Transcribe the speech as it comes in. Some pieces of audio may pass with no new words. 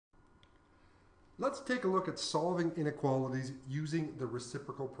Let's take a look at solving inequalities using the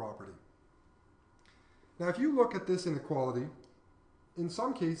reciprocal property. Now, if you look at this inequality, in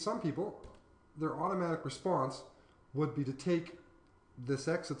some people, their automatic response would be to take this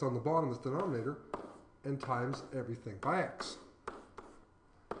x that's on the bottom, this denominator, and times everything by x.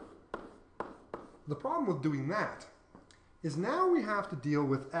 The problem with doing that is now we have to deal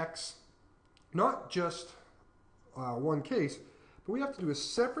with x, not just one case, but we have to do a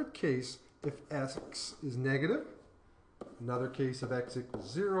separate case if x is negative, another case if x equals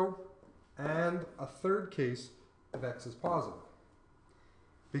 0, and a third case if x is positive.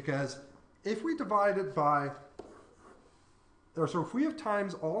 Because if we divide it by, if we have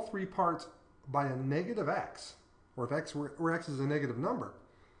times all three parts by a negative x, or if x where x is a negative number,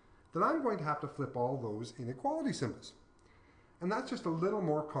 then I'm going to have to flip all those inequality symbols. And that's just a little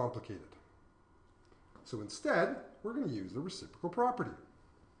more complicated. So instead, we're going to use the reciprocal property.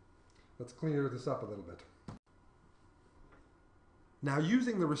 Let's clear this up a little bit. Now,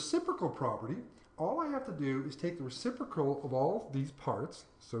 using the reciprocal property, all I have to do is take the reciprocal of all these parts.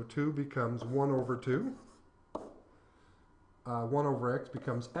 So 2 becomes 1 over 2. 1 over x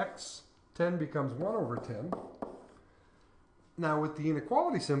becomes x. 10 becomes 1 over 10. Now, with the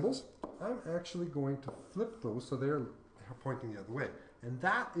inequality symbols, I'm actually going to flip those so they're pointing the other way. And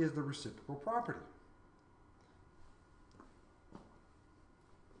that is the reciprocal property.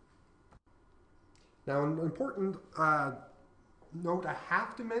 Now, an important note I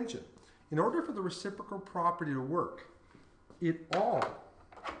have to mention, in order for the reciprocal property to work, it all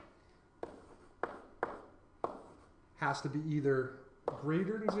has to be either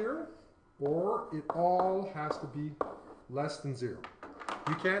greater than 0 or it all has to be less than 0.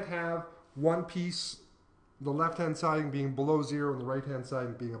 You can't have one piece, the left-hand side being below 0 and the right-hand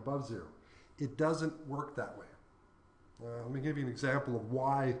side being above 0. It doesn't work that way. Let me give you an example of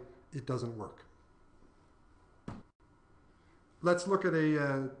why it doesn't work. Let's look at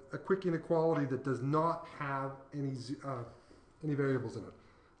a quick inequality that does not have any variables in it.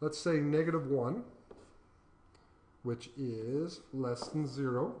 Let's say -1, which is less than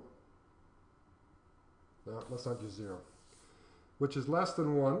 0. No, let's not use 0. Which is less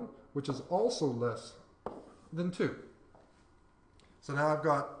than 1, which is also less than 2. So now I've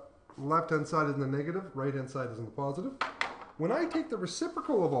got left-hand side is in the negative, right-hand side is in the positive. When I take the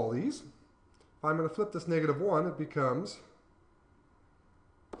reciprocal of all these, if I'm going to flip this -1, it becomes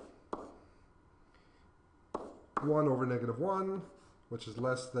 1 over -1, which is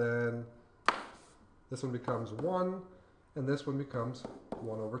less than, this one becomes 1, and this one becomes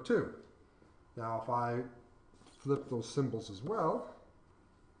 1 over 2. Now if I flip those symbols as well,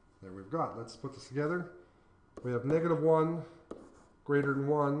 there we've got, let's put this together. We have -1 greater than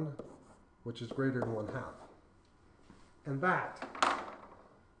 1, which is greater than 1/2. And that,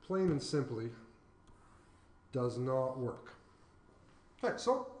 plain and simply, does not work. Okay,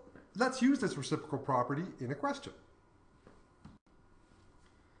 so let's use this reciprocal property in a question.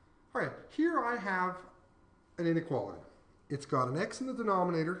 All right, here I have an inequality. It's got an x in the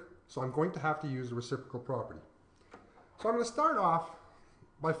denominator, so I'm going to have to use the reciprocal property. So I'm going to start off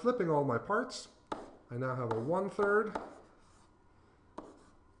by flipping all my parts. I now have a 1/3.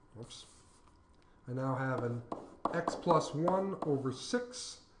 Oops. I now have an x plus 1 over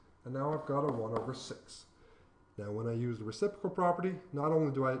 6, and now I've got a 1 over 6. Now when I use the reciprocal property, not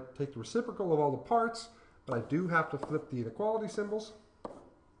only do I take the reciprocal of all the parts, but I do have to flip the inequality symbols.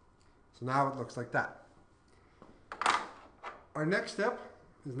 So now it looks like that. Our next step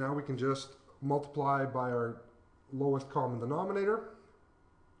is now we can just multiply by our lowest common denominator,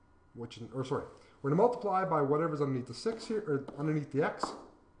 we're going to multiply by whatever's underneath the 6 here, or underneath the x.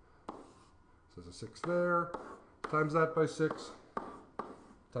 So there's a 6 there, times that by 6,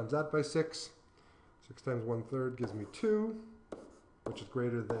 times that by 6. 6 times 1/3 gives me 2, which is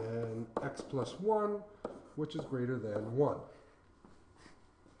greater than x plus 1, which is greater than 1.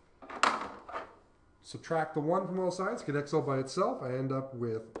 Subtract the 1 from all sides, get x all by itself. I end up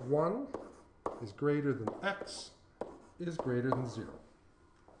with 1 is greater than x is greater than 0.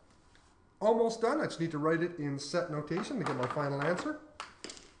 Almost done. I just need to write it in set notation to get my final answer.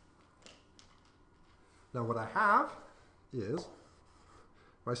 Now what I have is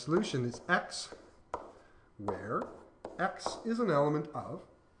my solution is x, where x is an element of,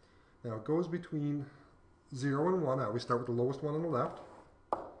 now it goes between 0 and 1. I always start with the lowest one on the left.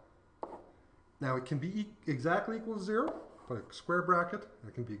 Now it can be exactly equal to 0, put a square bracket.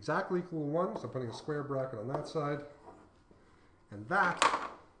 It can be exactly equal to 1, so I'm putting a square bracket on that side. And that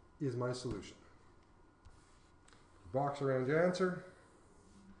is my solution. Box around your answer,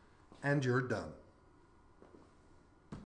 and you're done.